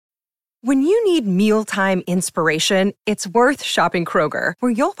When you need mealtime inspiration, it's worth shopping Kroger,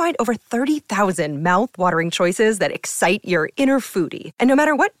 where you'll find over 30,000 mouth-watering choices that excite your inner foodie. And no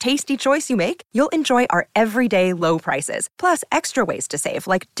matter what tasty choice you make, you'll enjoy our everyday low prices, plus extra ways to save,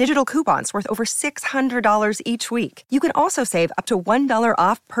 like digital coupons worth over $600 each week. You can also save up to $1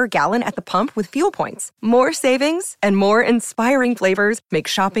 off per gallon at the pump with fuel points. More savings and more inspiring flavors make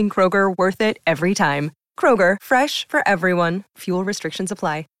shopping Kroger worth it every time. Kroger, fresh for everyone. Fuel restrictions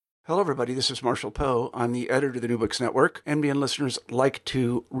apply. Hello, everybody. This is Marshall Poe. I'm the editor of the New Books Network. NBN listeners like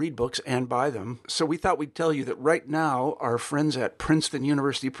to read books and buy them. So we thought we'd tell you that right now, our friends at Princeton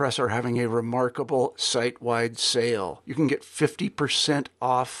University Press are having a remarkable site-wide sale. You can get 50%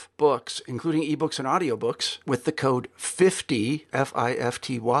 off books, including ebooks and audiobooks, with the code 50,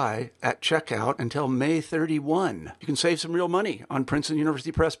 F-I-F-T-Y, at checkout until May 31. You can save some real money on Princeton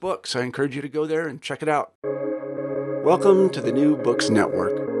University Press books. I encourage you to go there and check it out. Welcome to the New Books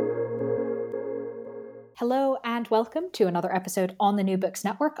Network. Hello and welcome to another episode on the New Books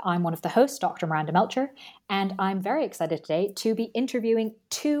Network. I'm one of the hosts, Dr. Miranda Melcher, and I'm very excited today to be interviewing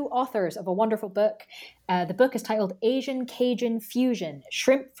two authors of a wonderful book. The book is titled Asian-Cajun Fusion,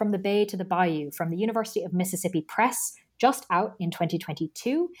 Shrimp from the Bay to the Bayou, from the University of Mississippi Press, just out in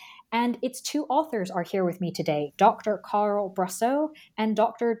 2022. And its two authors are here with me today, Dr. Carl Brosseau and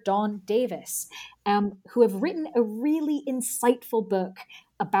Dr. Dawn Davis, who have written a really insightful book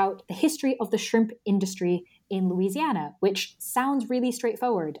about the history of the shrimp industry in Louisiana, which sounds really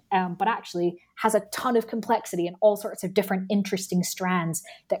straightforward, but actually has a ton of complexity and all sorts of different interesting strands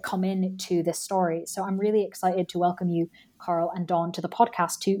that come into this story. So I'm really excited to welcome you, Carl and Dawn, to the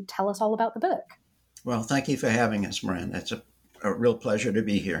podcast to tell us all about the book. Well, thank you for having us, Miranda. It's a real pleasure to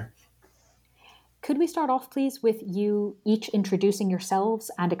be here. Could we start off, please, with you each introducing yourselves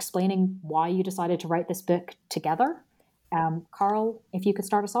and explaining why you decided to write this book together? Carl, if you could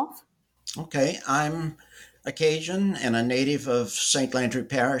start us off. Okay, I'm a Cajun and a native of St. Landry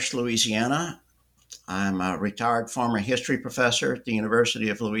Parish, Louisiana. I'm a retired former history professor at the University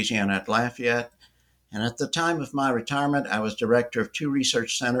of Louisiana at Lafayette. And at the time of my retirement, I was director of two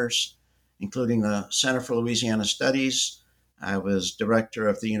research centers, including the Center for Louisiana Studies. I was director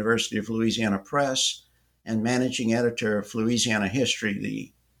of the University of Louisiana Press and managing editor of Louisiana History,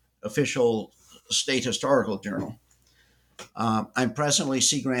 the official state historical journal. I'm presently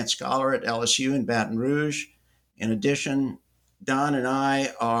Sea Grant Scholar at LSU in Baton Rouge. In addition, Don and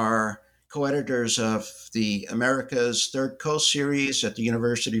I are co-editors of the America's Third Coast series at the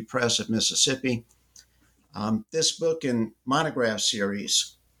University Press of Mississippi. This book and monograph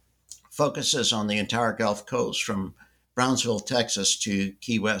series focuses on the entire Gulf Coast from Brownsville, Texas to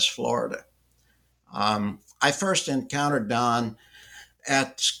Key West, Florida. I first encountered Don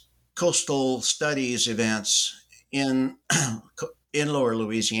at coastal studies events in Lower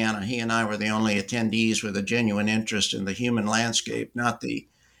Louisiana. He and I were the only attendees with a genuine interest in the human landscape, not the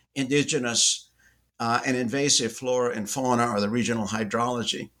indigenous and invasive flora and fauna or the regional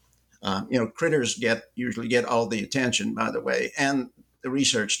hydrology. Critters usually get all the attention, by the way, and the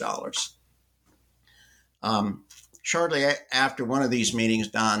research dollars. Shortly after one of these meetings,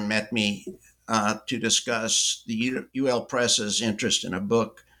 Don met me to discuss the UL Press's interest in a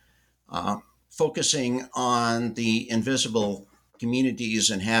book focusing on the invisible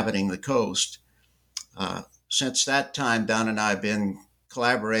communities inhabiting the coast. Since that time, Don and I have been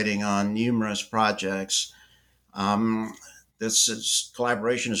collaborating on numerous projects. This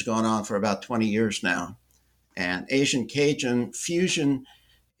collaboration has gone on for about 20 years now. And Asian-Cajun Fusion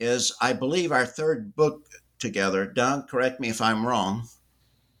is, I believe, our third book together. Don, correct me if I'm wrong.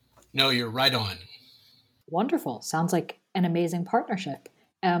 No, you're right on. Wonderful. Sounds like an amazing partnership.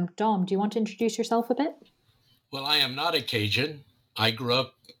 Dom, do you want to introduce yourself a bit? Well, I am not a Cajun. I grew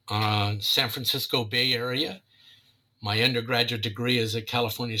up on San Francisco Bay Area. My undergraduate degree is at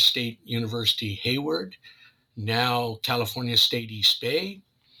California State University, Hayward, now California State East Bay.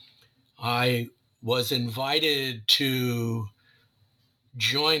 I was invited to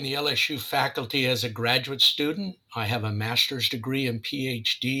join the LSU faculty as a graduate student. I have a master's degree and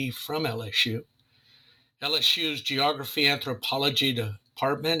PhD from LSU. LSU's Geography Anthropology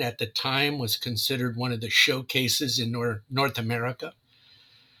department at the time was considered one of the showcases in North America.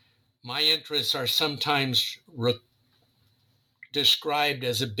 My interests are sometimes described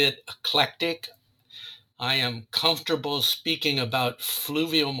as a bit eclectic. I am comfortable speaking about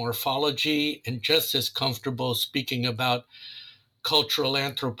fluvial morphology and just as comfortable speaking about cultural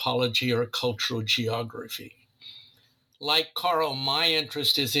anthropology or cultural geography. Like Carl, my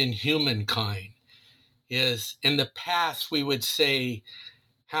interest is in humankind. Is in the past, we would say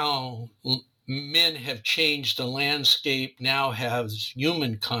how men have changed the landscape, now has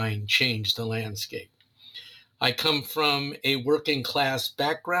humankind changed the landscape. I come from a working class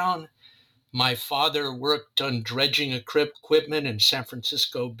background. My father worked on dredging equipment in San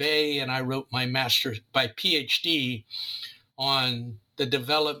Francisco Bay, and I wrote my PhD on the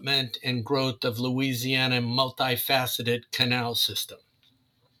development and growth of Louisiana multifaceted canal system.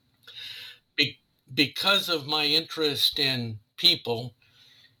 Because of my interest in people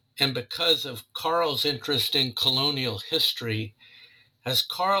and because of Carl's interest in colonial history, as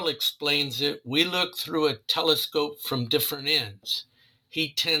Carl explains it, we look through a telescope from different ends.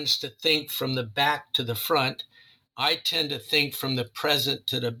 He tends to think from the back to the front. I tend to think from the present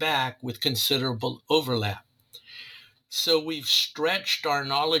to the back with considerable overlap. So we've stretched our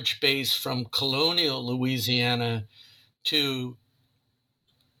knowledge base from colonial Louisiana to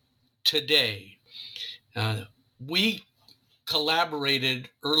today. We collaborated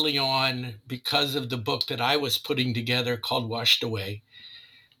early on because of the book that I was putting together called Washed Away.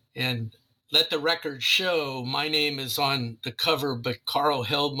 And let the record show, my name is on the cover, but Carl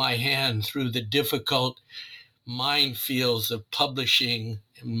held my hand through the difficult minefields of publishing,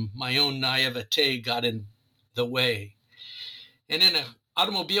 and my own naivete got in the way. And in an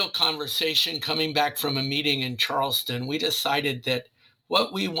automobile conversation coming back from a meeting in Charleston, we decided that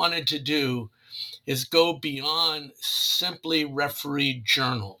what we wanted to do is go beyond simply refereed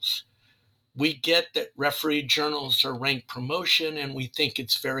journals. We get that refereed journals are ranked promotion, and we think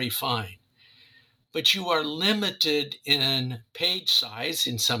it's very fine. But you are limited in page size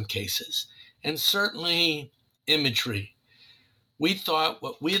in some cases, and certainly imagery. We thought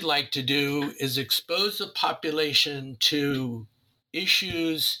what we'd like to do is expose the population to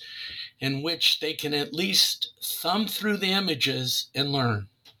issues in which they can at least thumb through the images and learn.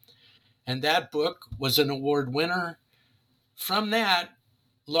 And that book was an award winner. From that,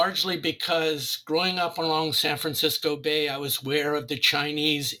 largely because growing up along San Francisco Bay, I was aware of the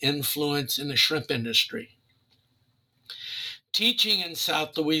Chinese influence in the shrimp industry. Teaching in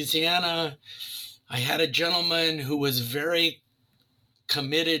South Louisiana, I had a gentleman who was very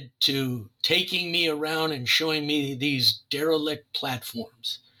committed to taking me around and showing me these derelict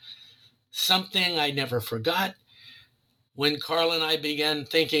platforms. Something I never forgot. When Carl and I began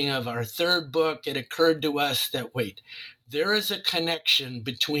thinking of our third book, it occurred to us that, wait, there is a connection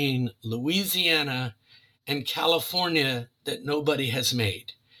between Louisiana and California that nobody has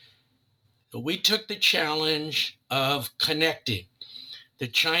made. So we took the challenge of connecting the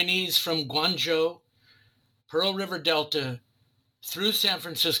Chinese from Guangzhou, Pearl River Delta, through San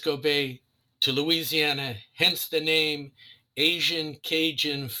Francisco Bay to Louisiana, hence the name Asian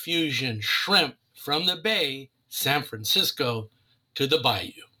Cajun Fusion Shrimp from the Bay, San Francisco to the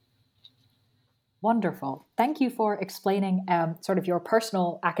Bayou. Wonderful. Thank you for explaining sort of your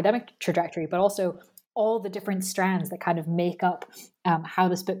personal academic trajectory, but also all the different strands that kind of make up how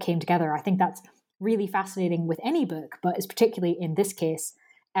this book came together. I think that's really fascinating with any book, but is particularly in this case.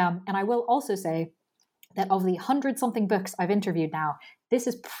 And I will also say that of the 100-something books I've interviewed now, this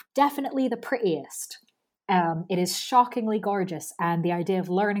is definitely the prettiest. It is shockingly gorgeous, and the idea of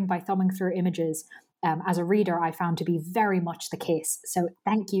learning by thumbing through images as a reader, I found to be very much the case. So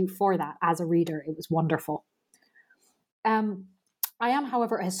thank you for that as a reader. It was wonderful. I am,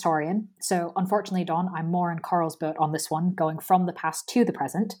 however, a historian. So unfortunately, Don, I'm more in Carl's boat on this one, going from the past to the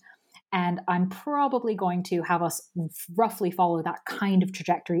present. And I'm probably going to have us roughly follow that kind of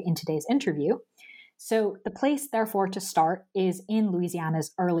trajectory in today's interview. So the place, therefore, to start is in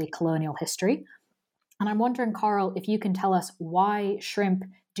Louisiana's early colonial history. And I'm wondering, Carl, if you can tell us why shrimp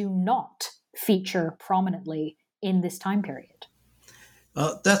do not feature prominently in this time period.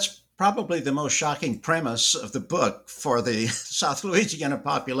 That's probably the most shocking premise of the book for the South Louisiana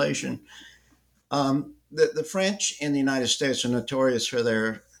population. The French in the United States are notorious for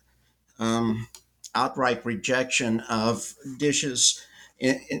their outright rejection of dishes,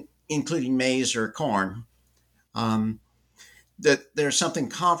 including maize or corn. That there's something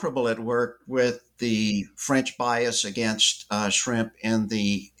comparable at work with the French bias against shrimp in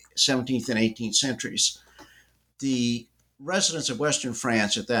the 17th and 18th centuries. The residents of Western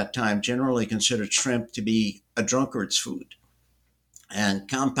France at that time generally considered shrimp to be a drunkard's food. And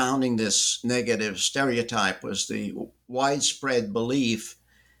compounding this negative stereotype was the widespread belief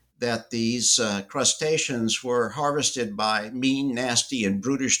that these crustaceans were harvested by mean, nasty, and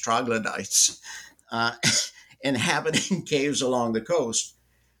brutish troglodytes inhabiting caves along the coast.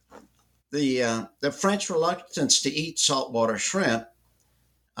 The French reluctance to eat saltwater shrimp,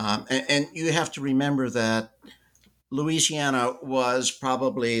 and you have to remember that Louisiana was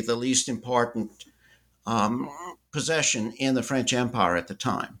probably the least important possession in the French Empire at the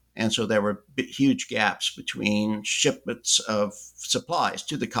time. And so there were huge gaps between shipments of supplies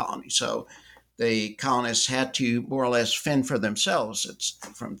to the colony. So the colonists had to more or less fend for themselves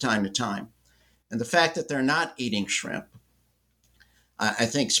from time to time. And the fact that they're not eating shrimp, I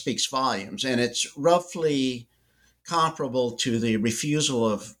think, speaks volumes. And it's roughly comparable to the refusal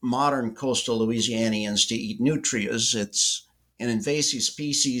of modern coastal Louisianians to eat nutrias. It's an invasive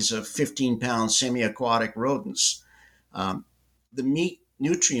species of 15-pound semi-aquatic rodents. The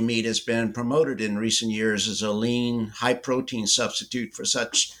nutria meat has been promoted in recent years as a lean, high-protein substitute for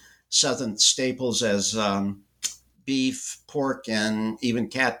such southern staples as beef, pork, and even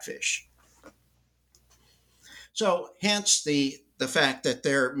catfish. So hence the fact that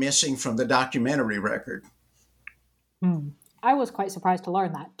they're missing from the documentary record. I was quite surprised to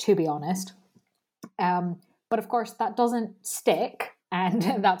learn that, to be honest. But of course, that doesn't stick,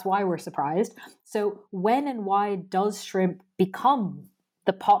 and that's why we're surprised. So when and why does shrimp become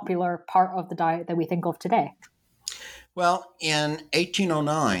the popular part of the diet that we think of today? Well, in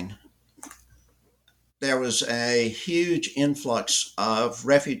 1809, there was a huge influx of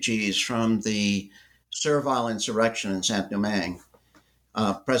refugees from the servile insurrection in Saint-Domingue,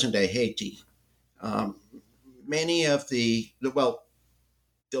 present-day Haiti. Many of the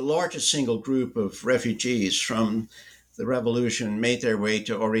largest single group of refugees from the revolution made their way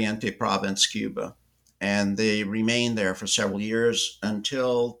to Oriente Province, Cuba, and they remained there for several years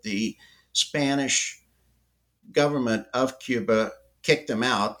until the Spanish government of Cuba kicked them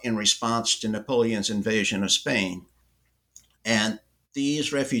out in response to Napoleon's invasion of Spain. And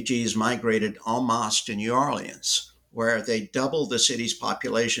these refugees migrated en masse to New Orleans, where they doubled the city's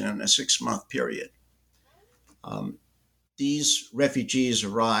population in a 6-month period. These refugees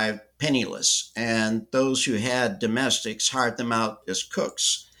arrived penniless, and those who had domestics hired them out as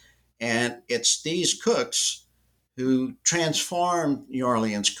cooks. And it's these cooks who transformed New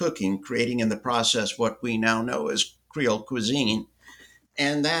Orleans cooking, creating in the process what we now know as Creole cuisine.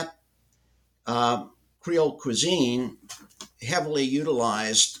 And that Creole cuisine heavily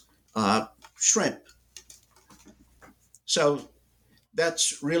utilized shrimp. So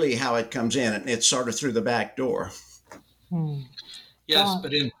that's really how it comes in, and it's sort of through the back door. Yes,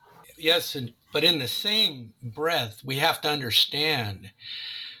 but in the same breath, we have to understand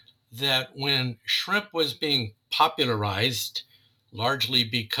that when shrimp was being popularized, largely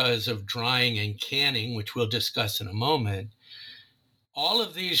because of drying and canning, which we'll discuss in a moment, all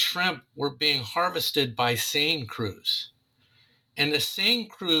of these shrimp were being harvested by seine crews. And the seine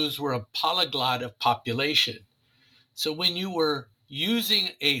crews were a polyglot of population. So when you were using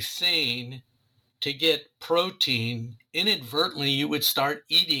a seine to get protein, inadvertently you would start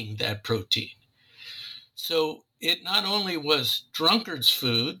eating that protein. So it not only was drunkard's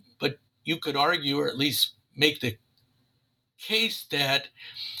food, but you could argue, or at least make the case, that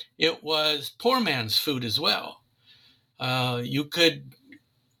it was poor man's food as well. You could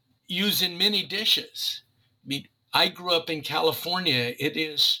use in many dishes. I grew up in California. It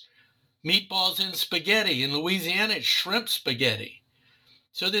is meatballs and spaghetti. In Louisiana, it's shrimp spaghetti.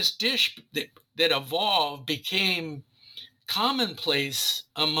 So this dish that evolved became commonplace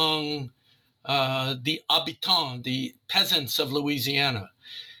among the habitants, the peasants of Louisiana.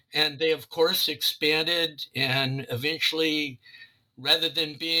 And they, of course, expanded, and eventually, rather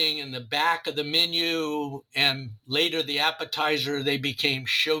than being in the back of the menu and later the appetizer, they became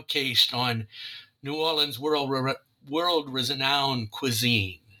showcased on New Orleans world-renowned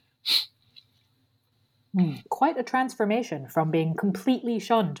cuisine. Quite a transformation from being completely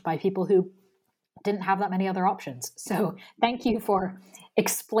shunned by people who didn't have that many other options. So thank you for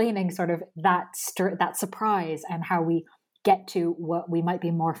explaining sort of that surprise and how we get to what we might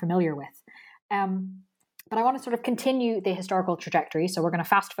be more familiar with. But I want to sort of continue the historical trajectory. So we're going to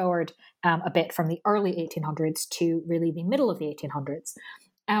fast forward a bit from the early 1800s to really the middle of the 1800s.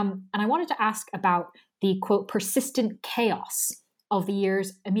 And I wanted to ask about the, quote, persistent chaos of the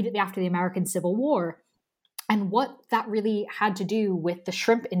years immediately after the American Civil War, and what that really had to do with the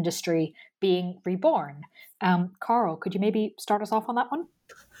shrimp industry being reborn. Carl, could you maybe start us off on that one?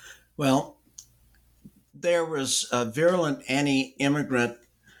 Well, there was a virulent anti-immigrant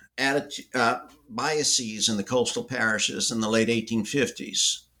biases in the coastal parishes in the late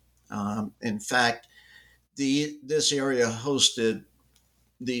 1850s. In fact, this area hosted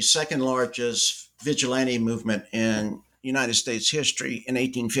the second largest vigilante movement in United States history in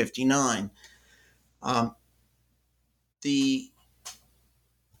 1859. The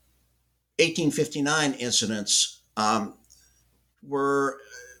 1859 incidents were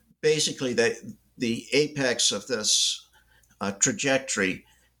basically the apex of this trajectory,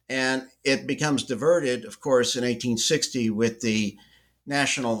 and it becomes diverted, of course, in 1860 with the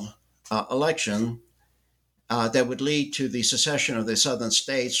national election that would lead to the secession of the southern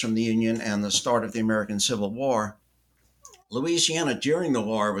states from the Union and the start of the American Civil War. Louisiana during the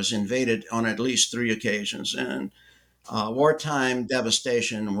war was invaded on at least 3 occasions, and wartime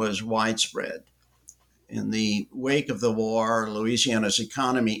devastation was widespread. In the wake of the war, Louisiana's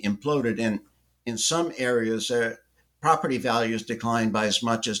economy imploded, and in some areas, property values declined by as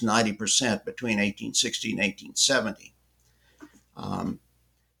much as 90% between 1860 and 1870.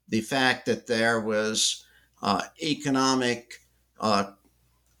 The fact that there was economic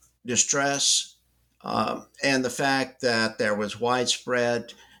distress and the fact that there was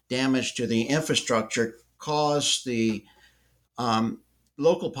widespread damage to the infrastructure caused the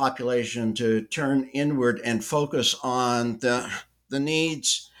local population to turn inward and focus on the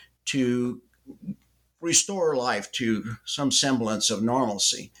needs to restore life to some semblance of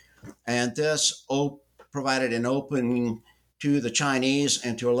normalcy. And this provided an opening to the Chinese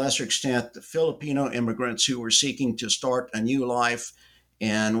and to a lesser extent the Filipino immigrants who were seeking to start a new life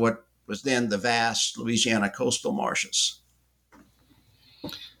in what was then the vast Louisiana coastal marshes.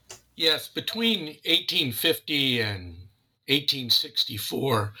 Yes, between 1850 and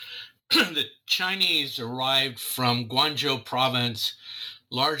 1864, the Chinese arrived from Guangzhou province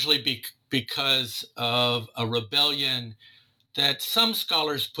largely because of a rebellion that some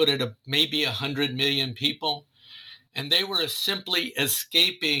scholars put at maybe 100 million people. And they were simply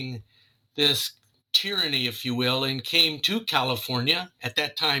escaping this tyranny, if you will, and came to California, at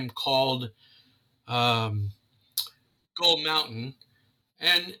that time called Gold Mountain.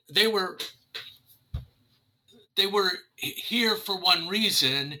 And they were here for one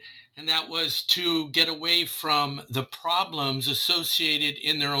reason, and that was to get away from the problems associated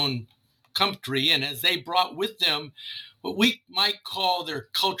in their own country. And as they brought with them what we might call their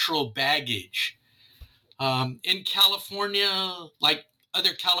cultural baggage. In California, like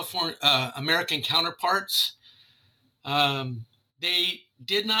other American counterparts, they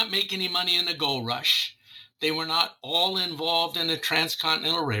did not make any money in the gold rush. They were not all involved in the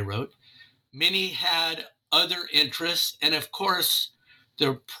Transcontinental Railroad. Many had other interests. And of course,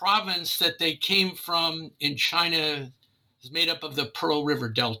 the province that they came from in China is made up of the Pearl River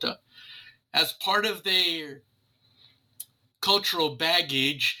Delta. As part of their cultural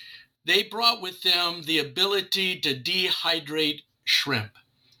baggage, they brought with them the ability to dehydrate shrimp.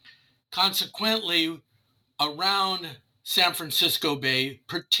 Consequently, around San Francisco Bay,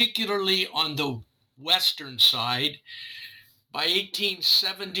 particularly on the western side, by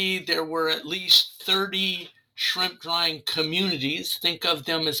 1870, there were at least 30 shrimp drying communities. Think of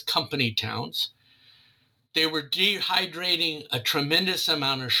them as company towns. They were dehydrating a tremendous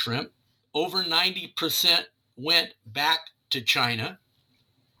amount of shrimp. Over 90% went back to China.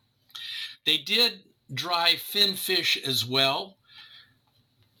 They did dry fin fish as well,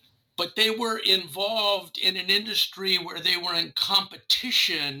 but they were involved in an industry where they were in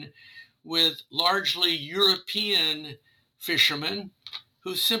competition with largely European fishermen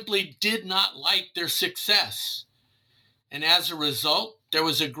who simply did not like their success. And as a result, there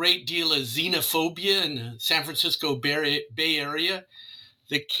was a great deal of xenophobia in the San Francisco Bay Area.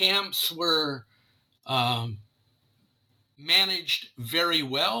 The camps were managed very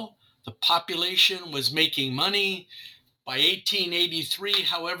well. The population was making money. By 1883,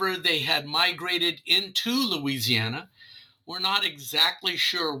 however, they had migrated into Louisiana. We're not exactly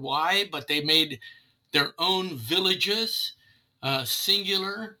sure why, but they made their own villages,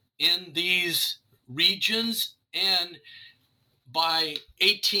 singular in these regions. And by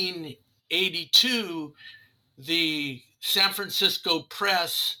 1882, the San Francisco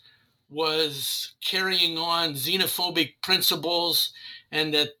press was carrying on xenophobic principles,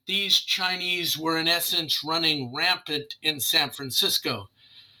 and that these Chinese were in essence running rampant in San Francisco.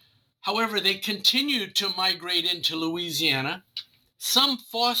 However, they continued to migrate into Louisiana, some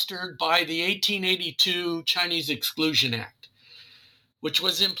fostered by the 1882 Chinese Exclusion Act, which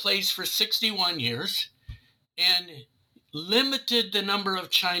was in place for 61 years and limited the number of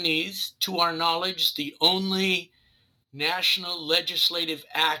Chinese, to our knowledge, the only national legislative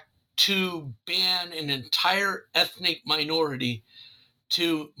act to ban an entire ethnic minority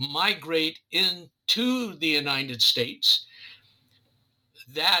to migrate into the United States.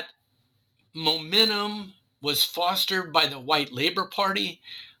 That momentum was fostered by the White Labor Party,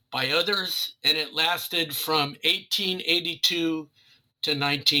 by others, and it lasted from 1882 to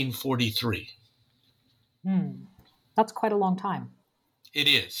 1943. That's quite a long time. It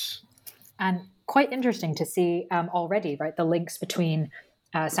is. And quite interesting to see already, right, the links between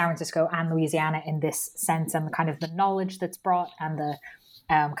San Francisco and Louisiana in this sense, and kind of the knowledge that's brought, and the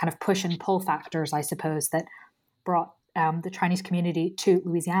kind of push and pull factors, I suppose, that brought the Chinese community to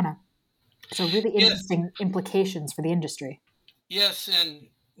Louisiana. So really interesting implications for the industry. Yes, and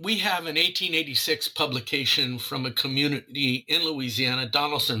we have an 1886 publication from a community in Louisiana,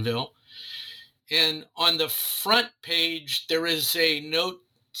 Donaldsonville. And on the front page, there is a note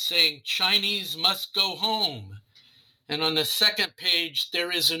saying, "Chinese must go home." And on the second page,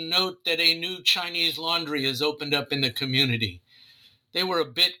 there is a note that a new Chinese laundry has opened up in the community. They were a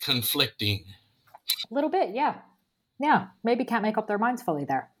bit conflicting. A little bit, yeah. Yeah, maybe can't make up their minds fully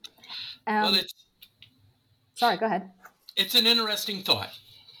there. Sorry, go ahead. It's an interesting thought.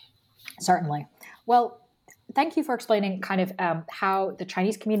 Certainly. Well, thank you for explaining kind of how the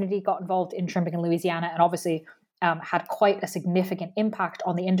Chinese community got involved in shrimping in Louisiana and obviously had quite a significant impact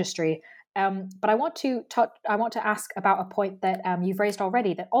on the industry. But I want to ask about a point that you've raised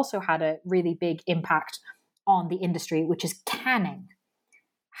already that also had a really big impact on the industry, which is canning.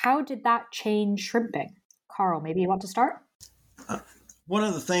 How did that change shrimping? Carl, maybe you want to start? One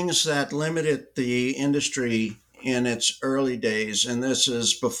of the things that limited the industry in its early days, and this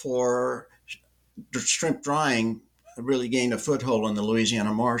is before shrimp drying really gained a foothold in the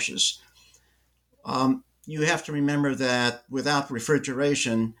Louisiana marshes, you have to remember that without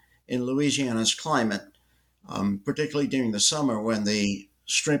refrigeration in Louisiana's climate, particularly during the summer when the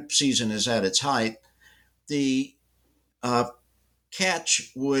shrimp season is at its height, the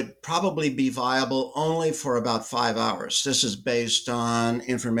catch would probably be viable only for about 5 hours. This is based on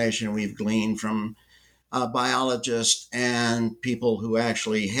information we've gleaned from biologists and people who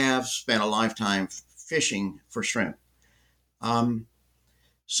actually have spent a lifetime fishing for shrimp.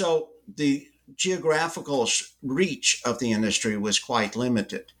 So the geographical reach of the industry was quite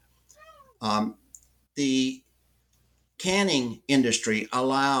limited. The canning industry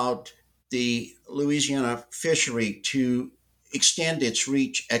allowed the Louisiana fishery to extend its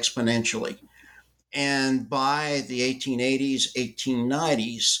reach exponentially. And by the 1880s,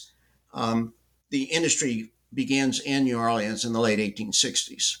 1890s, the industry begins in New Orleans in the late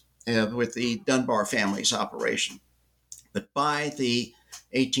 1860s with the Dunbar family's operation. But by the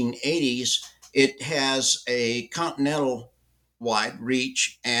 1880s, it has a continental-wide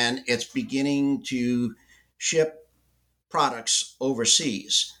reach, and it's beginning to ship products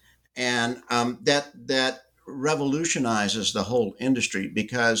overseas. And that revolutionizes the whole industry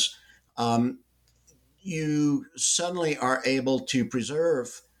because you suddenly are able to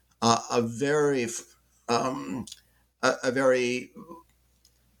preserve a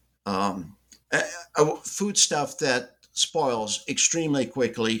foodstuff that spoils extremely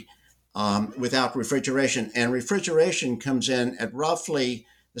quickly without refrigeration. And refrigeration comes in at roughly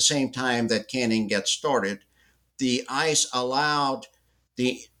the same time that canning gets started. The ice allowed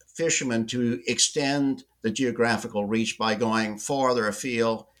the fishermen to extend the geographical reach by going farther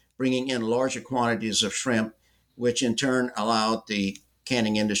afield, bringing in larger quantities of shrimp, which in turn allowed the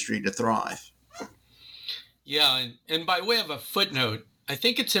canning industry to thrive. Yeah, and by way of a footnote, I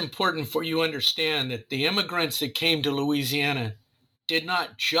think it's important for you to understand that the immigrants that came to Louisiana did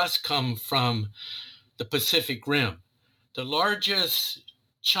not just come from the Pacific Rim. The largest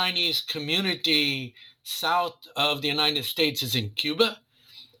Chinese community south of the United States is in Cuba,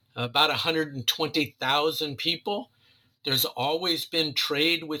 about 120,000 people. There's always been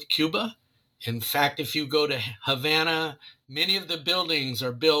trade with Cuba. In fact, if you go to Havana, many of the buildings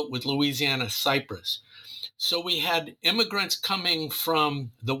are built with Louisiana cypress. So we had immigrants coming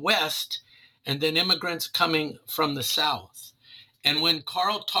from the West and then immigrants coming from the South. And when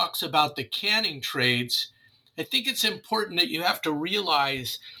Carl talks about the canning trades, I think it's important that you have to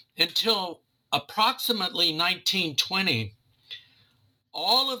realize until approximately 1920,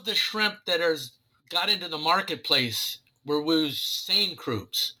 all of the shrimp that got into the marketplace were with seine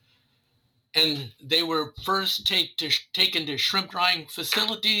croupes. And they were first taken to shrimp drying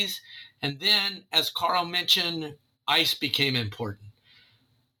facilities. And then, as Carl mentioned, ice became important.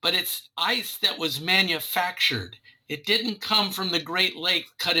 But it's ice that was manufactured. It didn't come from the Great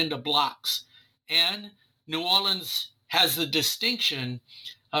Lakes cut into blocks. And New Orleans has the distinction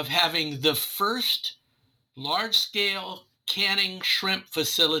of having the first large-scale canning shrimp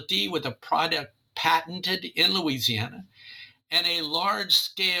facility with a product patented in Louisiana, and a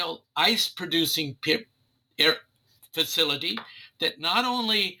large-scale ice-producing facility that not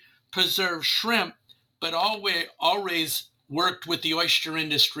only preserved shrimp, but always worked with the oyster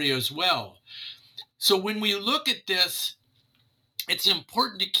industry as well. So when we look at this, it's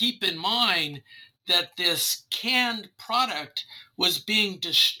important to keep in mind that this canned product was being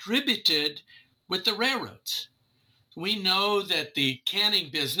distributed with the railroads. We know that the canning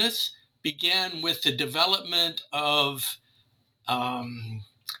business began with the development of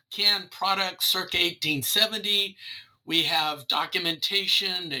canned products circa 1870, We have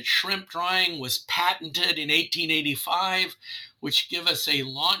documentation that shrimp drying was patented in 1885, which give us a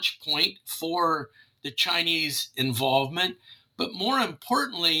launch point for the Chinese involvement. But more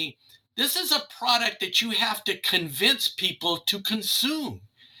importantly, this is a product that you have to convince people to consume.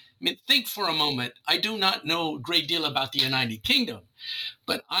 I mean, think for a moment. I do not know a great deal about the United Kingdom,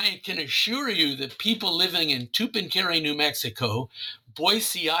 but I can assure you that people living in Tupancari, New Mexico,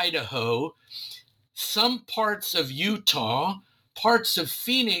 Boise, Idaho, some parts of Utah, parts of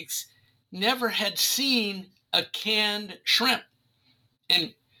Phoenix, never had seen a canned shrimp.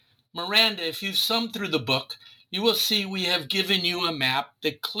 And Miranda, if you sum through the book, you will see we have given you a map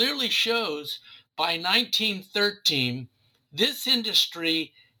that clearly shows by 1913, this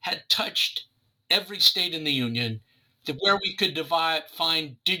industry had touched every state in the Union to where we could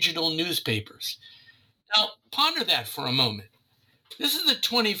find digital newspapers. Now, ponder that for a moment. This is the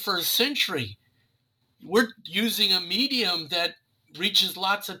 21st century. We're using a medium that reaches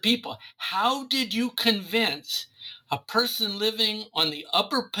lots of people. How did you convince a person living on the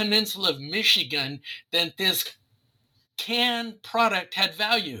Upper Peninsula of Michigan that this canned product had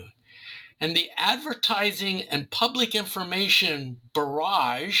value? And the advertising and public information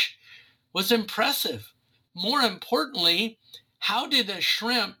barrage was impressive. More importantly, how did a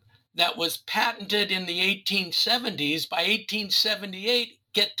shrimp that was patented in the 1870s, by 1878,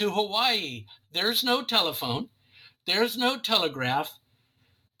 get to Hawaii? There's no telephone. There's no telegraph.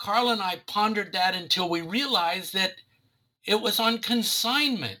 Carl and I pondered that until we realized that it was on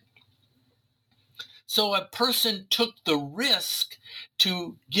consignment. So a person took the risk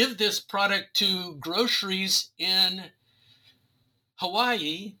to give this product to groceries in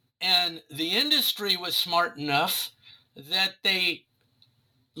Hawaii, and the industry was smart enough that they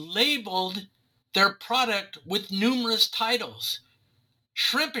labeled their product with numerous titles.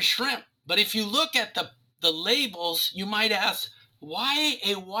 Shrimp is shrimp, but if you look at the labels, you might ask, why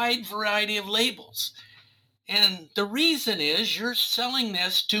a wide variety of labels? And the reason is you're selling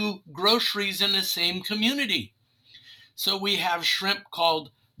this to groceries in the same community. So we have shrimp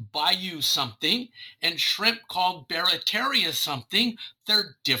called Bayou something and shrimp called Barataria something.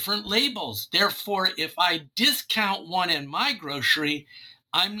 They're different labels. Therefore, if I discount one in my grocery,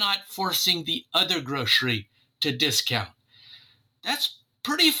 I'm not forcing the other grocery to discount. That's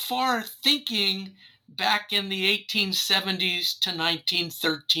pretty far thinking back in the 1870s to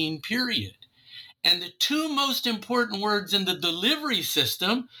 1913 period. And the two most important words in the delivery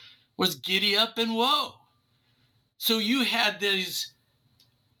system was giddy up and whoa. So you had this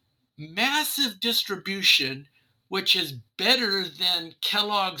massive distribution, which is better than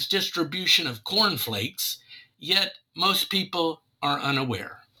Kellogg's distribution of cornflakes, yet most people are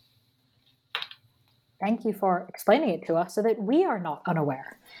unaware. Thank you for explaining it to us so that we are not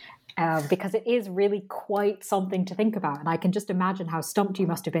unaware. Because it is really quite something to think about. And I can just imagine how stumped you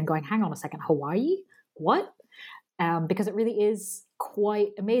must have been going, hang on a second, Hawaii? What? Because it really is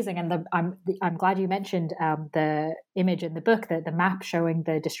quite amazing. And I'm glad you mentioned the image in the book, the map showing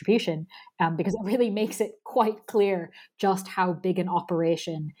the distribution, because it really makes it quite clear just how big an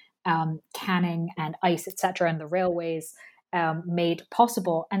operation canning and ice, etc., and the railways made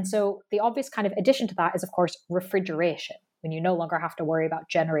possible. And so the obvious kind of addition to that is, of course, refrigeration, when you no longer have to worry about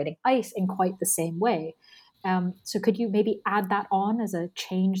generating ice in quite the same way. So could you maybe add that on as a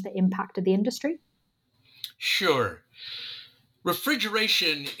change that impacted the industry? Sure.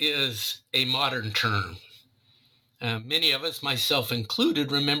 Refrigeration is a modern term. Many of us, myself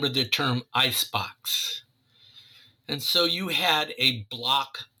included, remember the term icebox. And so you had a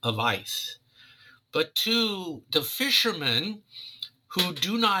block of ice. But to the fishermen who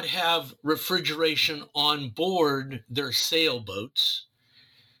do not have refrigeration on board their sailboats,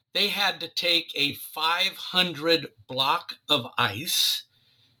 they had to take a 500 block of ice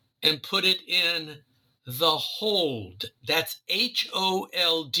and put it in the hold. That's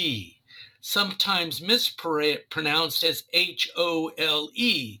H-O-L-D, sometimes mispronounced as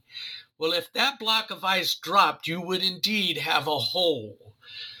H-O-L-E. Well, if that block of ice dropped, you would indeed have a hole.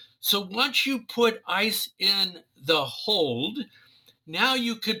 So once you put ice in the hold, now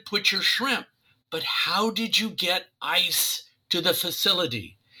you could put your shrimp. But how did you get ice to the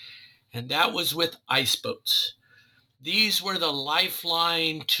facility? And that was with ice boats. These were the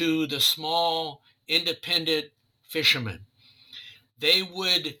lifeline to the small independent fishermen. They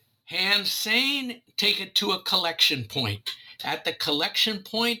would hand seine take it to a collection point. At the collection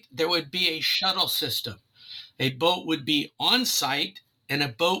point, there would be a shuttle system. A boat would be on site and a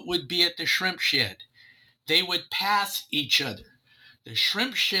boat would be at the shrimp shed. They would pass each other. The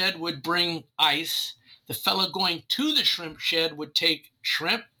shrimp shed would bring ice. The fellow going to the shrimp shed would take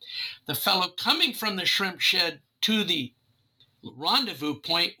shrimp. The fellow coming from the shrimp shed to the rendezvous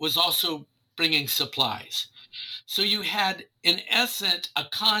point was also bringing supplies. So you had, in essence, a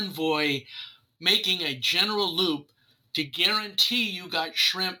convoy making a general loop to guarantee you got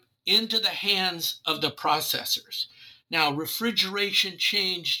shrimp into the hands of the processors. Now, refrigeration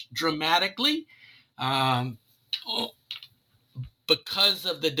changed dramatically because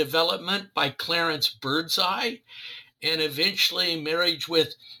of the development by Clarence Birdseye, and eventually marriage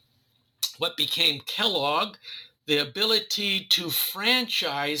with what became Kellogg, the ability to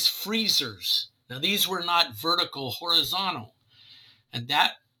franchise freezers. Now, these were not vertical, horizontal. And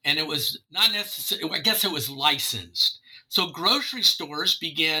it was not necessary, I guess it was licensed. So grocery stores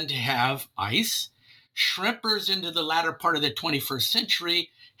began to have ice. Shrimpers into the latter part of the 21st century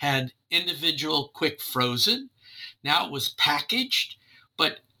had individual quick frozen. Now it was packaged,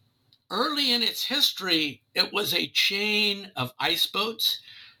 but early in its history, it was a chain of ice boats.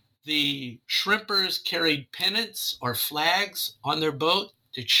 The shrimpers carried pennants or flags on their boat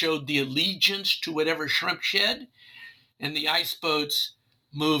that showed the allegiance to whatever shrimp shed, and the ice boats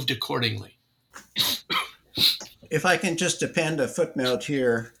moved accordingly. If I can just append a footnote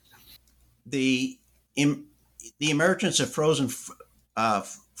here, the emergence of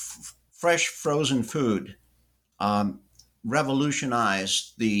fresh frozen food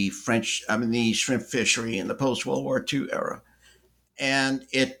revolutionized the shrimp fishery in the post-World War II era. And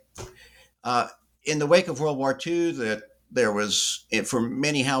it, in the wake of World War II, there was, for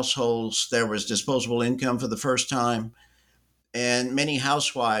many households, there was disposable income for the first time. And many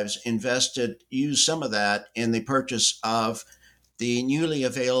housewives used some of that in the purchase of the newly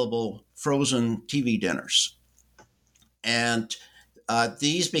available frozen TV dinners. And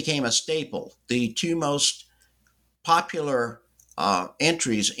these became a staple. The two most popular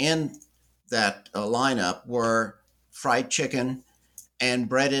entries in that lineup were fried chicken and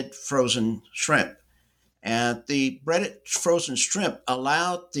breaded frozen shrimp. And the breaded frozen shrimp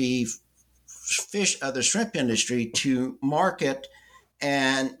allowed the shrimp industry to market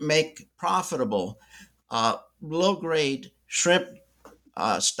and make profitable low-grade shrimp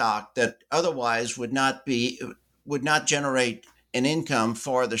stock that otherwise would not generate an income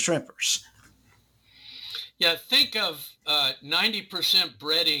for the shrimpers. Yeah, think of 90%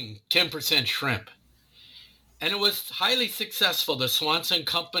 breading, 10% shrimp. And it was highly successful. The Swanson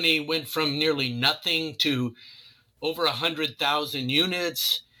Company went from nearly nothing to over 100,000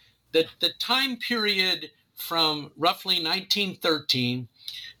 units. The time period from roughly 1913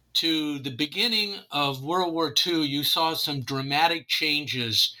 to the beginning of World War II, you saw some dramatic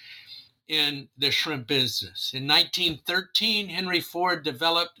changes in the shrimp business. In 1913, Henry Ford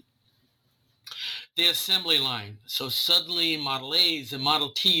developed the assembly line. So suddenly Model A's and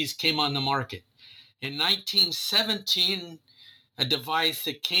Model T's came on the market. In 1917, a device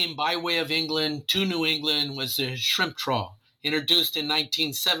that came by way of England to New England was the shrimp trawl, introduced in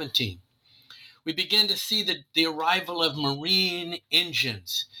 1917. We began to see the arrival of marine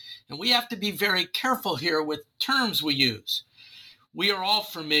engines. And we have to be very careful here with terms we use. We are all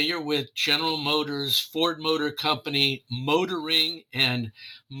familiar with General Motors, Ford Motor Company, motoring, and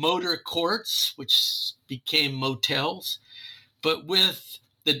motor courts, which became motels. But with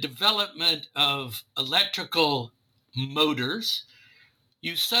the development of electrical motors,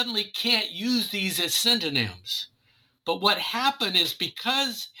 you suddenly can't use these as synonyms. But what happened is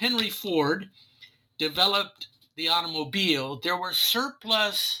because Henry Ford developed the automobile, there were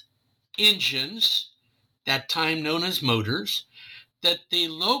surplus engines, that time known as motors, that the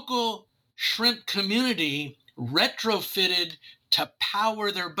local shrimp community retrofitted to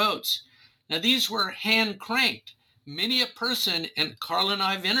power their boats. Now, these were hand cranked. Many a person, and Carl and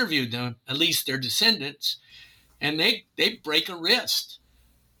I have interviewed them, at least their descendants, and they break a wrist.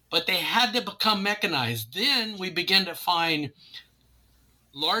 But they had to become mechanized. Then we began to find,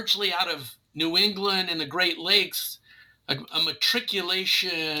 largely out of New England and the Great Lakes, a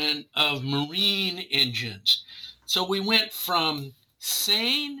matriculation of marine engines. So we went from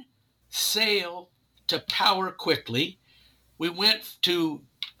seine, sail, to power quickly. We went to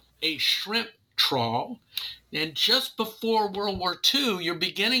a shrimp trawl. And just before World War II, you're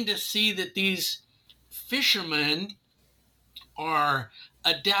beginning to see that these fishermen are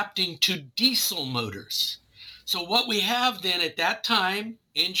adapting to diesel motors. So what we have then at that time,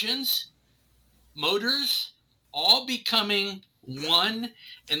 engines, motors, all becoming one,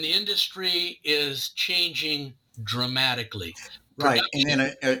 and the industry is changing dramatically. Right,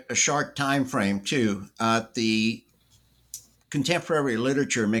 and in a short time frame too. The contemporary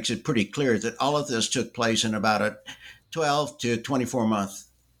literature makes it pretty clear that all of this took place in about a 12 to 24 month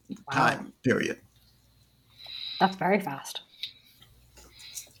time period. That's very fast.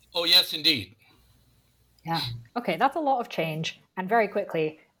 Oh, yes, indeed. Yeah. Okay, that's a lot of change, and very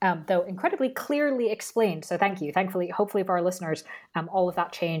quickly, though incredibly clearly explained. So thank you. Thankfully, hopefully for our listeners, all of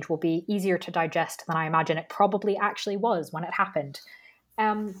that change will be easier to digest than I imagine it probably actually was when it happened.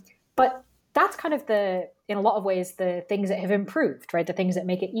 But that's kind of in a lot of ways, the things that have improved, right? The things that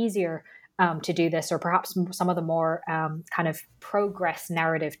make it easier to do this, or perhaps some of the more kind of progress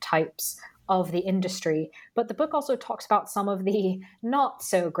narrative types of the industry. But the book also talks about some of the not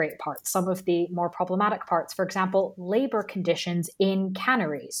so great parts, some of the more problematic parts. For example, labor conditions in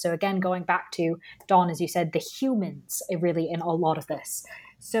canneries. So again, going back to Dawn, as you said, the humans really in a lot of this.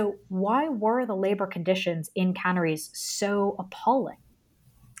 So why were the labor conditions in canneries so appalling?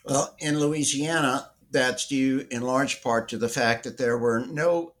 Well, in Louisiana, that's due in large part to the fact that there were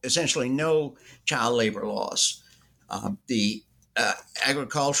essentially no child labor laws. The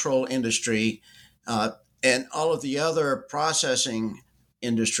agricultural industry and all of the other processing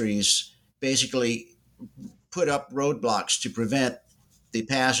industries basically put up roadblocks to prevent the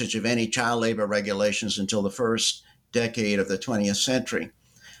passage of any child labor regulations until the first decade of the 20th century.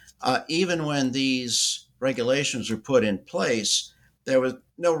 Even when these regulations were put in place, there was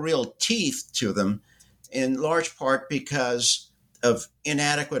no real teeth to them, in large part because of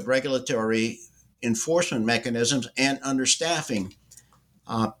inadequate regulatory enforcement mechanisms and understaffing.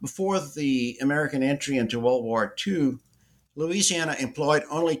 Before the American entry into World War II, Louisiana employed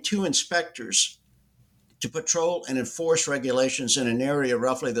only 2 inspectors to patrol and enforce regulations in an area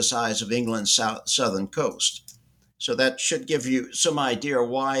roughly the size of England's southern coast. So that should give you some idea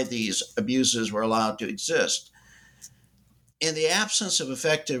why these abuses were allowed to exist. In the absence of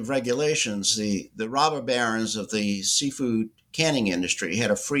effective regulations, the robber barons of the seafood canning industry had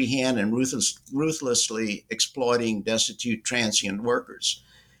a free hand in ruthlessly exploiting destitute transient workers.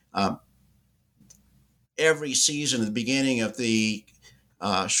 Every season, at the beginning of the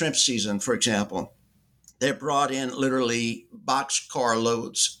shrimp season, for example, they brought in literally boxcar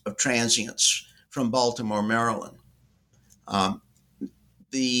loads of transients from Baltimore, Maryland.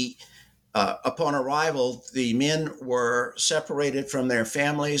 Upon arrival, the men were separated from their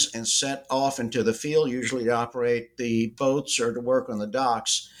families and sent off into the field, usually to operate the boats or to work on the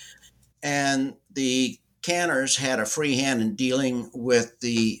docks. And the canners had a free hand in dealing with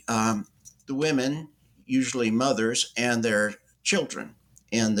the women, usually mothers, and their children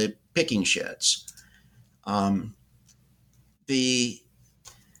in the picking sheds. The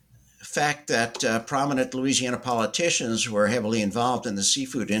fact that prominent Louisiana politicians were heavily involved in the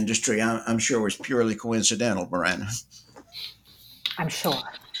seafood industry, I'm sure was purely coincidental, Miranda. I'm sure.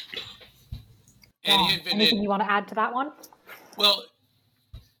 Anything you want to add to that one? Well,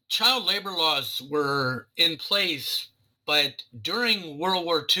 child labor laws were in place, but during World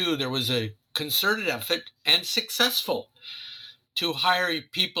War II, there was a concerted effort, and successful, to hire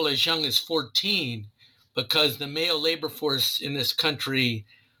people as young as 14, because the male labor force in this country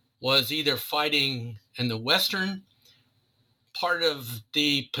was either fighting in the western part of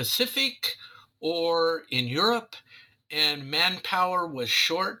the Pacific or in Europe, and manpower was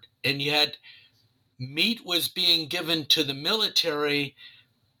short, and yet meat was being given to the military,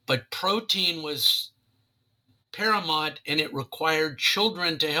 but protein was paramount, and it required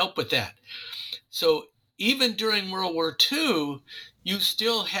children to help with that. So even during World War II, you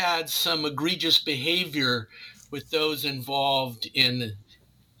still had some egregious behavior with those involved in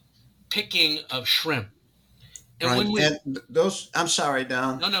picking of shrimp. And right. Those, I'm sorry,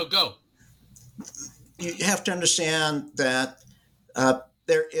 Don. No, go. You have to understand that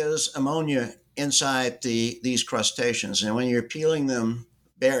there is ammonia inside these crustaceans, and when you're peeling them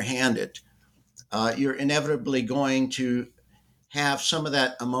barehanded, you're inevitably going to have some of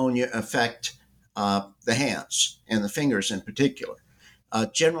that ammonia affect the hands and the fingers in particular.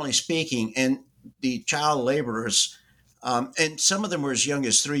 Generally speaking, and the child laborers, and some of them were as young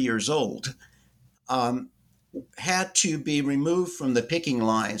as 3 years old, had to be removed from the picking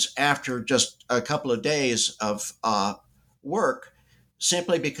lines after just a couple of days of work,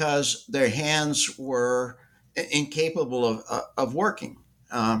 simply because their hands were incapable of working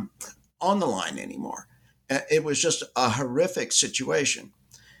on the line anymore. It was just a horrific situation.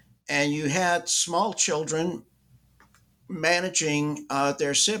 And you had small children managing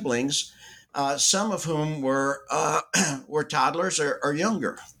their siblings, some of whom were toddlers or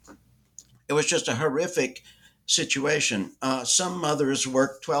younger. It was just a horrific situation. Some mothers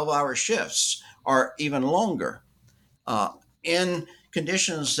worked 12-hour shifts or even longer in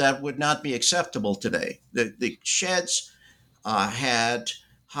conditions that would not be acceptable today. The sheds had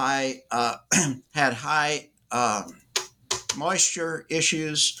high moisture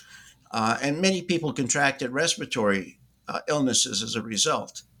issues, and many people contracted respiratory illnesses as a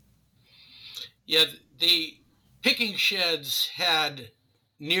result. Yeah, The picking sheds had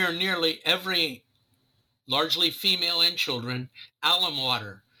nearly every, largely female and children, alum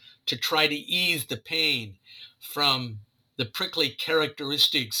water to try to ease the pain from the prickly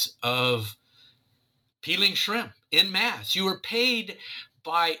characteristics of peeling shrimp in mass. You were paid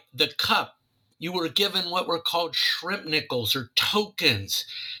by the cup. You were given what were called shrimp nickels or tokens,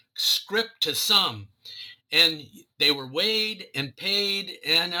 script to some. And they were weighed and paid.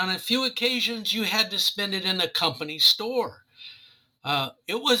 And on a few occasions, you had to spend it in the company store.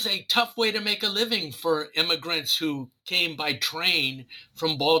 It was a tough way to make a living for immigrants who came by train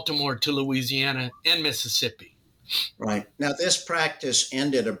from Baltimore to Louisiana and Mississippi. Right. Now, this practice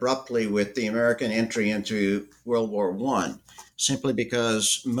ended abruptly with the American entry into World War I, simply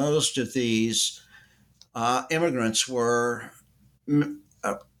because most of these immigrants were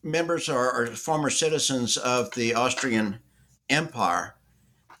members or former citizens of the Austrian Empire,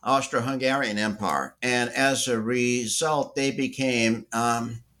 Austro-Hungarian Empire. And as a result, they became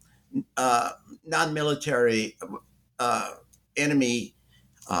non-military enemy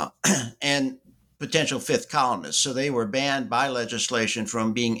and potential fifth colonists. So they were banned by legislation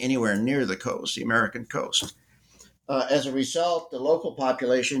from being anywhere near the coast, the American coast. As a result, the local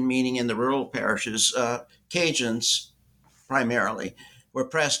population, meaning in the rural parishes, Cajuns primarily, were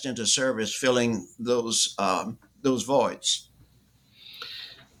pressed into service, filling those voids.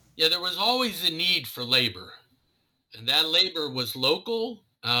 Yeah, there was always a need for labor, and that labor was local.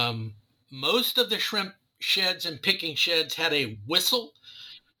 Most of the shrimp sheds and picking sheds had a whistle.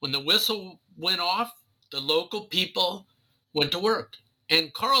 When the whistle went off, the local people went to work.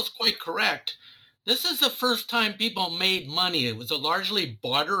 And Carl's quite correct. This is the first time people made money. It was a largely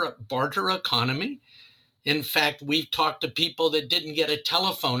barter economy. In fact, we've talked to people that didn't get a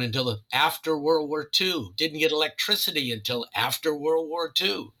telephone until after World War II, didn't get electricity until after World War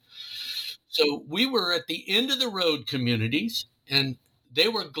II. So we were at the end of the road communities, and they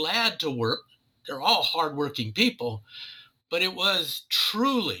were glad to work. They're all hardworking people, but it was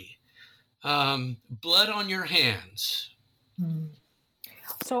truly blood on your hands.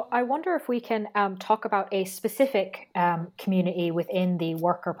 So I wonder if we can talk about a specific community within the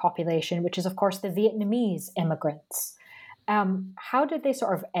worker population, which is, of course, the Vietnamese immigrants. How did they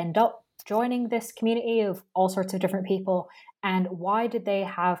sort of end up joining this community of all sorts of different people? And why did they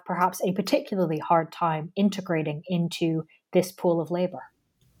have perhaps a particularly hard time integrating into this pool of labor?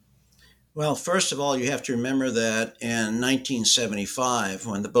 Well, first of all, you have to remember that in 1975,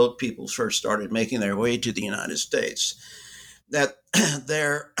 when the boat people first started making their way to the United States, that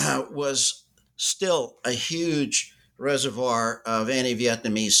there was still a huge reservoir of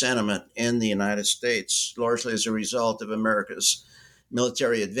anti-Vietnamese sentiment in the United States, largely as a result of America's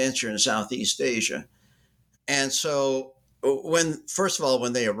military adventure in Southeast Asia. And so first of all,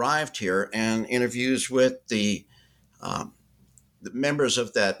 when they arrived here, and interviews with the members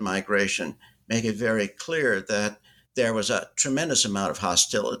of that migration make it very clear that there was a tremendous amount of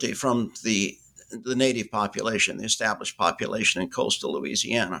hostility from the native population, the established population in coastal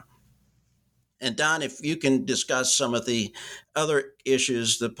Louisiana. And Don, if you can discuss some of the other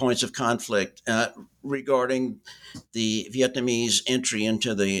issues, the points of conflict regarding the Vietnamese entry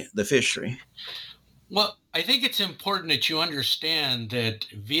into the fishery. Well, I think it's important that you understand that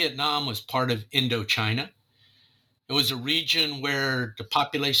Vietnam was part of Indochina. It was a region where the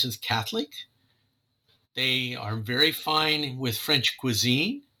population's Catholic. They are very fine with French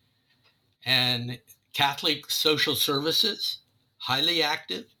cuisine and Catholic social services, highly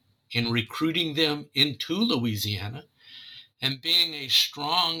active in recruiting them into Louisiana. And being a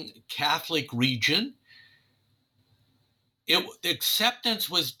strong Catholic region, the acceptance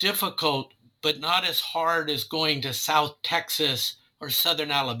was difficult, but not as hard as going to South Texas or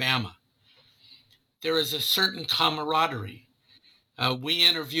Southern Alabama. There is a certain camaraderie. We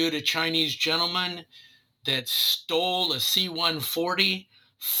interviewed a Chinese gentleman that stole a C-140,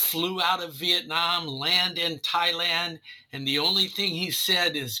 flew out of Vietnam, landed in Thailand, and the only thing he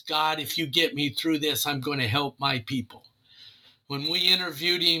said is, God, if you get me through this, I'm going to help my people. When we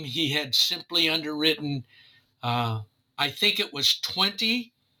interviewed him, he had simply underwritten, I think it was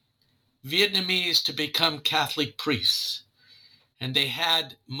 20 Vietnamese to become Catholic priests. And they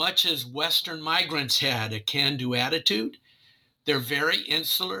had, much as Western migrants had, a can-do attitude. They're very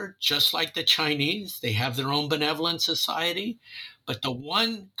insular, just like the Chinese. They have their own benevolent society. But the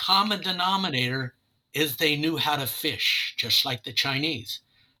one common denominator is they knew how to fish, just like the Chinese.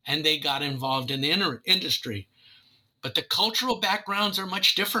 And they got involved in the industry. But the cultural backgrounds are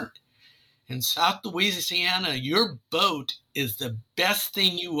much different. In South Louisiana, your boat is the best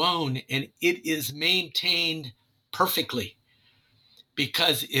thing you own, and it is maintained perfectly.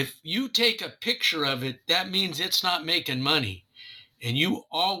 because if you take a picture of it, that means it's not making money. And you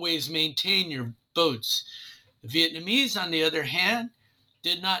always maintain your boats. The Vietnamese, on the other hand,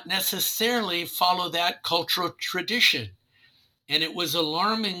 did not necessarily follow that cultural tradition. And it was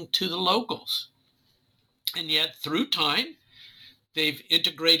alarming to the locals. And yet, through time, they've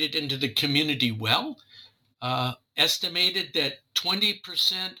integrated into the community well. Estimated that 20%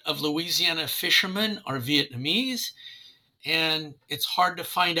 of Louisiana fishermen are Vietnamese. And it's hard to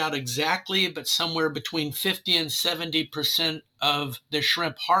find out exactly, but somewhere between 50 and 70% of the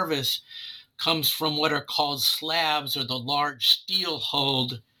shrimp harvest comes from what are called slabs, or the large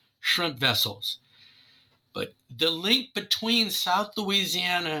steel-hulled shrimp vessels. But the link between South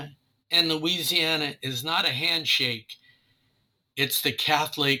Louisiana and Louisiana is not a handshake. It's the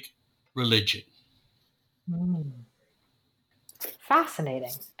Catholic religion.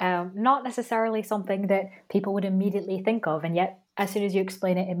 Fascinating. Not necessarily something that people would immediately think of, and yet as soon as you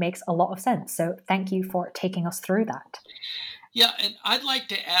explain it, it makes a lot of sense. So thank you for taking us through that. Yeah, and I'd like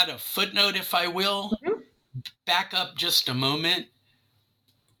to add a footnote, if I will. Mm-hmm. Back up just a moment.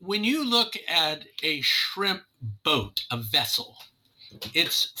 When you look at a shrimp boat, a vessel,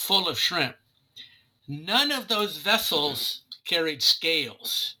 it's full of shrimp. None of those vessels carried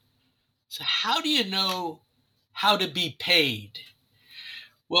scales. So how do you know how to be paid?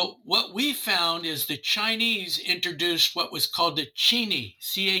 Well, what we found is the Chinese introduced what was called the Chinee,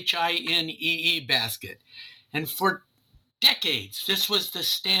 Chinee basket. And for decades, this was the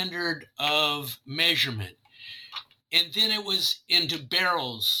standard of measurement. And then it was into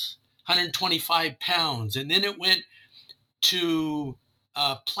barrels, 125 pounds. And then it went to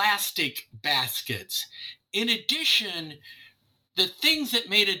plastic baskets. In addition, the things that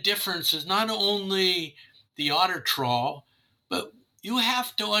made a difference is not only the otter trawl, but you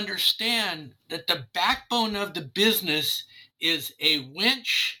have to understand that the backbone of the business is a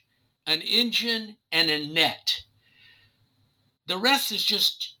winch, an engine, and a net. The rest is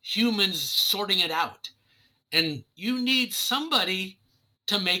just humans sorting it out. And you need somebody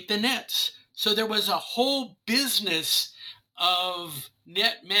to make the nets. So there was a whole business of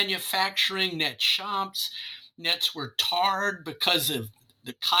net manufacturing, net shops. Nets were tarred because of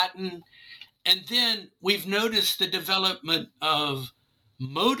the cotton. And then we've noticed the development of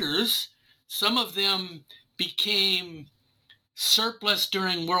motors. Some of them became surplus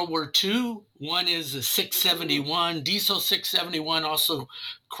during World War II. One is a 671, diesel 671, also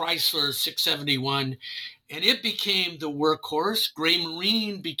Chrysler 671. And it became the workhorse. Gray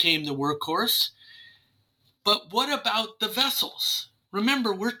Marine became the workhorse. But what about the vessels?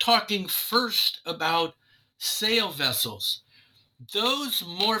 Remember, we're talking first about sail vessels. Those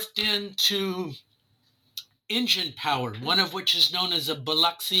morphed into engine powered, one of which is known as a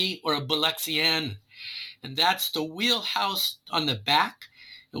Biloxi or a Biloxian. And that's the wheelhouse on the back.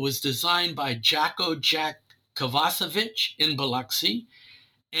 It was designed by Jaco Jack Kovacevic in Biloxi.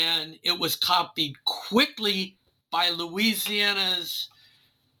 And it was copied quickly by Louisiana's,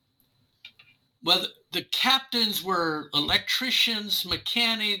 well, the captains were electricians,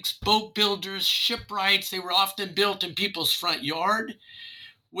 mechanics, boat builders, shipwrights. They were often built in people's front yard.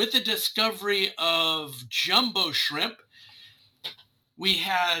 With the discovery of jumbo shrimp, we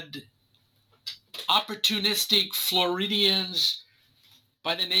had opportunistic Floridians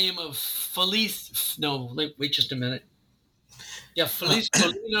by the name of Felice. No, wait just a minute. Yeah, Felice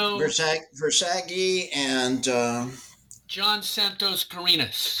Colino, Versaggi, and John Santos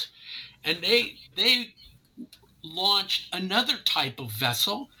Carinas. And they launched another type of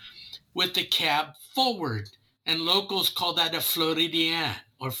vessel with the cab forward. And locals call that a Floridian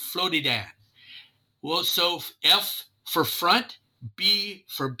or Floridan. Well, so F for front, B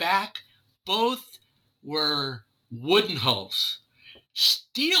for back, both were wooden hulls.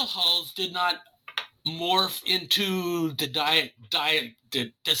 Steel hulls did not morph into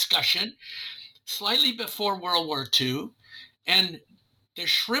the discussion slightly before World War II. And the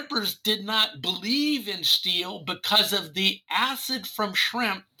shrimpers did not believe in steel because of the acid from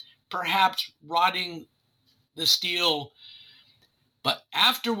shrimp, perhaps rotting the steel. But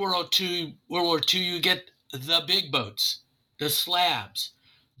after World War II, you get the big boats, the slabs,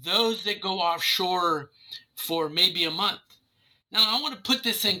 those that go offshore for maybe a month. Now, I want to put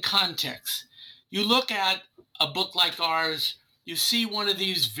this in context. You look at a book like ours, you see one of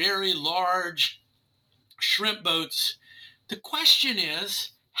these very large shrimp boats. The question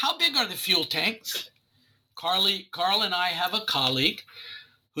is, how big are the fuel tanks? Carl and I have a colleague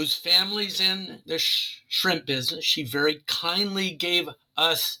whose family's in the shrimp business. She very kindly gave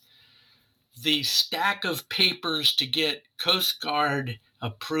us the stack of papers to get Coast Guard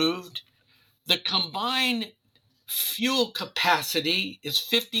approved. The combined fuel capacity is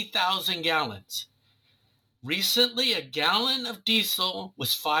 50,000 gallons. Recently, a gallon of diesel was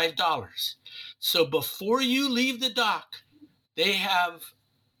 $5. So before you leave the dock, they have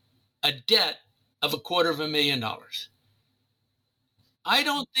a debt of $250,000. I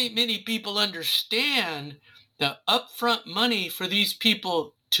don't think many people understand the upfront money for these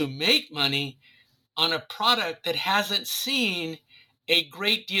people to make money on a product that hasn't seen a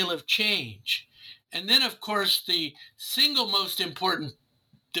great deal of change. And then, of course, the single most important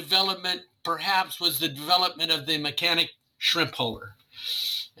development perhaps was the development of the mechanic shrimp huller.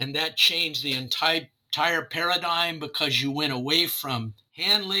 And that changed the entire paradigm because you went away from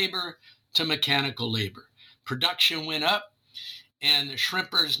hand labor to mechanical labor. Production went up, and the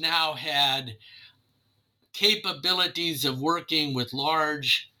shrimpers now had capabilities of working with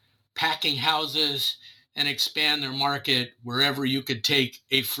large packing houses and expand their market wherever you could take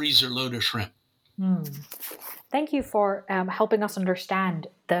a freezer load of shrimp. Thank you for helping us understand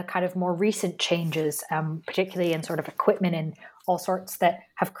the kind of more recent changes, particularly in sort of equipment and all sorts that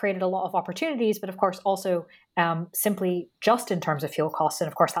have created a lot of opportunities, but of course also simply just in terms of fuel costs. And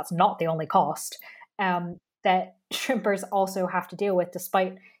of course, that's not the only cost that shrimpers also have to deal with,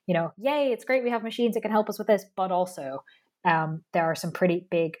 despite, yay, it's great we have machines that can help us with this, but also there are some pretty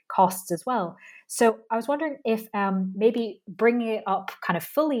big costs as well. So I was wondering if maybe bringing it up kind of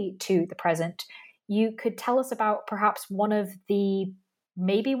fully to the present, you could tell us about perhaps one of the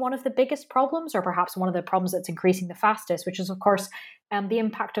biggest problems, or perhaps one of the problems that's increasing the fastest, which is, of course, the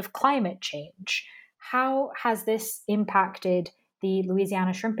impact of climate change. How has this impacted the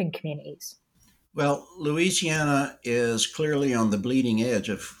Louisiana shrimping communities? Well, Louisiana is clearly on the bleeding edge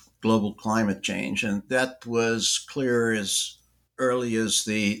of global climate change, and that was clear as early as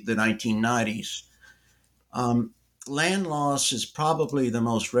the 1990s. Land loss is probably the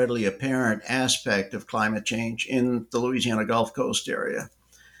most readily apparent aspect of climate change in the Louisiana Gulf Coast area.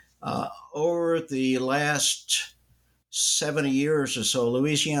 Over the last 70 years or so,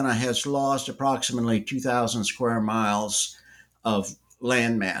 Louisiana has lost approximately 2,000 square miles of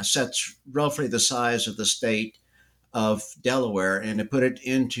landmass. That's roughly the size of the state of Delaware. And to put it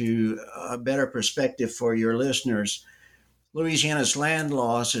into a better perspective for your listeners, Louisiana's land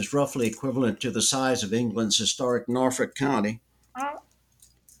loss is roughly equivalent to the size of England's historic Norfolk County.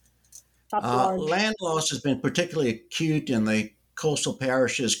 Land loss has been particularly acute in the coastal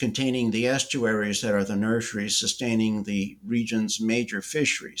parishes containing the estuaries that are the nurseries sustaining the region's major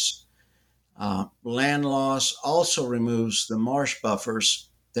fisheries. Land loss also removes the marsh buffers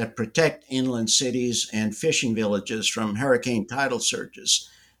that protect inland cities and fishing villages from hurricane tidal surges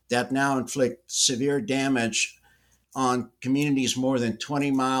that now inflict severe damage on communities more than 20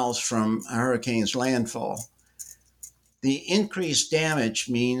 miles from a hurricane's landfall. The increased damage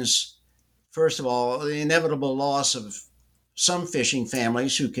means, first of all, the inevitable loss of some fishing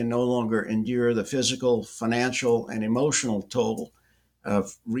families who can no longer endure the physical, financial, and emotional toll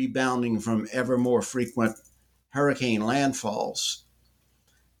of rebounding from ever more frequent hurricane landfalls.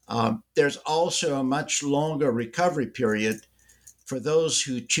 There's also a much longer recovery period for those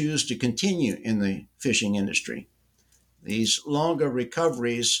who choose to continue in the fishing industry. These longer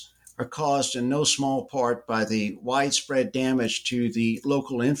recoveries are caused in no small part by the widespread damage to the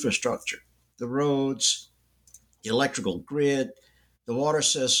local infrastructure, the roads, the electrical grid, the water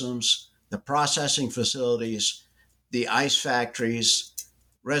systems, the processing facilities, the ice factories,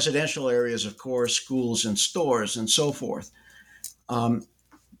 residential areas, of course, schools and stores, and so forth.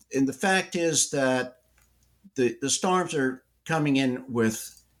 And the fact is that the storms are coming in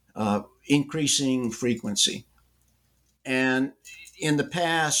with increasing frequency. And in the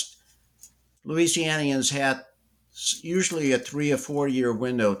past, Louisianians had usually a 3 or 4 year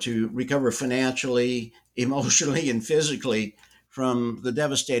window to recover financially, emotionally, and physically from the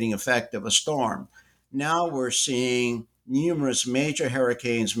devastating effect of a storm. Now we're seeing numerous major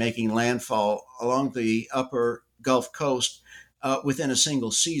hurricanes making landfall along the upper Gulf Coast within a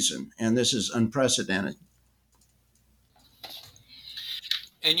single season, and this is unprecedented.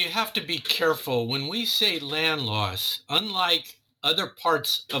 And you have to be careful. When we say land loss, unlike other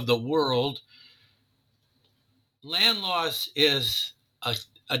parts of the world, land loss is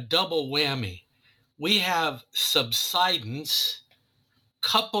a double whammy. We have subsidence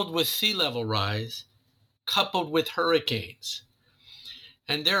coupled with sea level rise, coupled with hurricanes.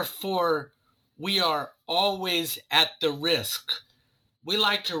 And therefore, we are always at the risk. We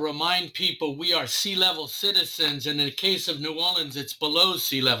like to remind people we are sea level citizens, and in the case of New Orleans, it's below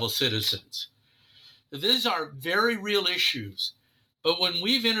sea level citizens. These are very real issues. But when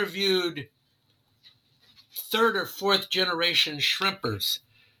we've interviewed third or fourth generation shrimpers,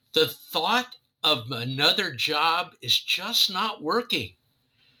 the thought of another job is just not working.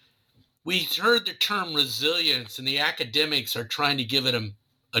 We heard the term resilience, and the academics are trying to give it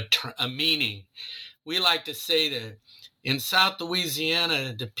a meaning. We like to say that in South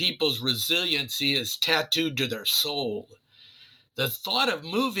Louisiana, the people's resiliency is tattooed to their soul. The thought of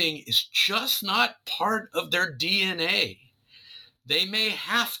moving is just not part of their DNA. They may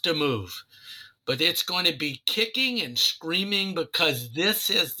have to move, but it's going to be kicking and screaming, because this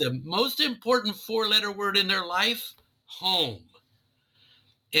is the most important four-letter word in their life: home.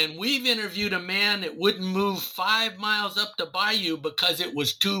 And we've interviewed a man that wouldn't move 5 miles up the bayou because it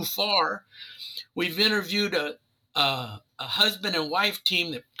was too far. We've interviewed a husband and wife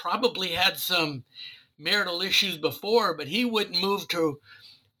team that probably had some marital issues before, but he wouldn't move to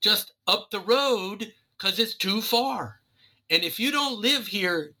just up the road because it's too far. And if you don't live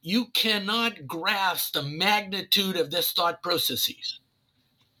here, you cannot grasp the magnitude of this thought processes.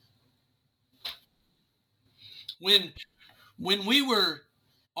 When we were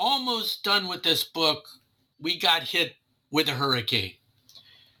almost done with this book, we got hit with a hurricane.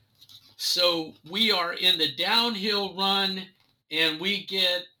 So we are in the downhill run, and we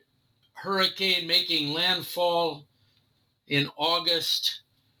get hurricane making landfall in August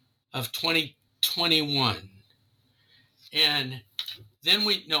of 2021. And then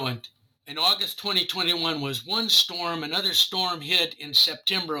in August 2021 was one storm. Another storm hit in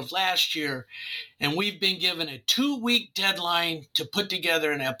September of last year, and we've been given a 2-week deadline to put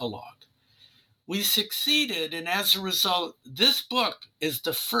together an epilogue. We succeeded, and as a result, this book is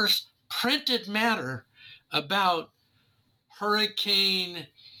the first printed matter about hurricane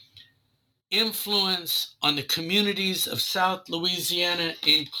influence on the communities of South Louisiana,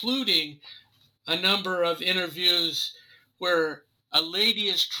 including a number of interviews where a lady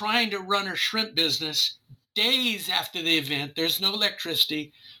is trying to run her shrimp business days after the event. There's no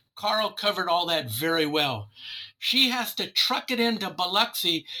electricity. Carl covered all that very well. She has to truck it into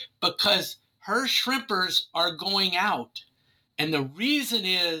Biloxi because her shrimpers are going out. And the reason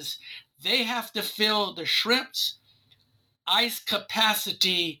is they have to fill the shrimp's ice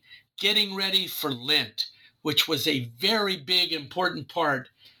capacity getting ready for Lent, which was a very big, important part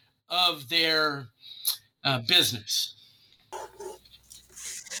of their business.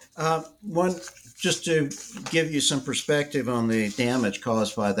 Just to give you some perspective on the damage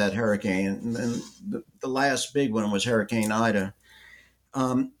caused by that hurricane, and then the last big one was Hurricane Ida.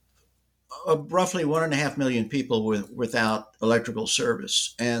 Roughly 1.5 million people were without electrical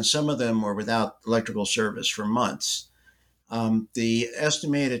service, and some of them were without electrical service for months. The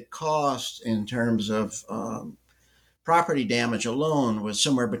estimated cost in terms of property damage alone was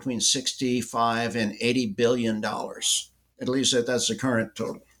somewhere between $65 and $80 billion. At least that's the current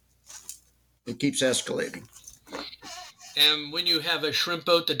total. It keeps escalating. And when you have a shrimp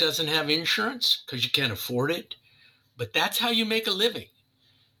boat that doesn't have insurance because you can't afford it, but that's how you make a living.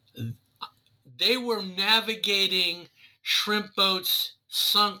 They were navigating shrimp boats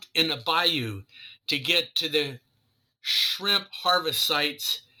sunk in the bayou to get to the shrimp harvest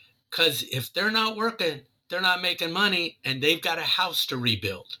sites, because if they're not working, they're not making money, and they've got a house to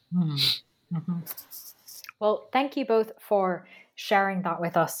rebuild. Mm-hmm. Mm-hmm. Well, thank you both for sharing that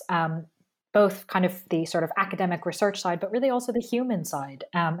with us. Both kind of the sort of academic research side, but really also the human side,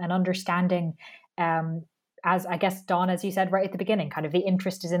 and understanding, as I guess, Dawn, as you said right at the beginning, kind of the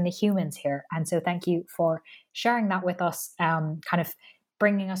interest is in the humans here. And so thank you for sharing that with us, kind of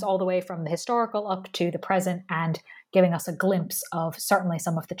bringing us all the way from the historical up to the present and giving us a glimpse of certainly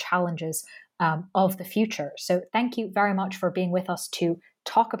some of the challenges of the future. So thank you very much for being with us to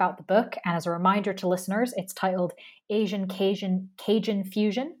talk about the book. And as a reminder to listeners, it's titled Asian Cajun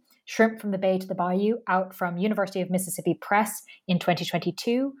Fusion: Shrimp from the Bay to the Bayou, out from University of Mississippi Press in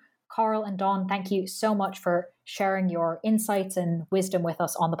 2022. Carl and Dawn, thank you so much for sharing your insights and wisdom with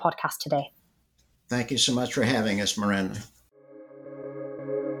us on the podcast today. Thank you so much for having us, Miranda.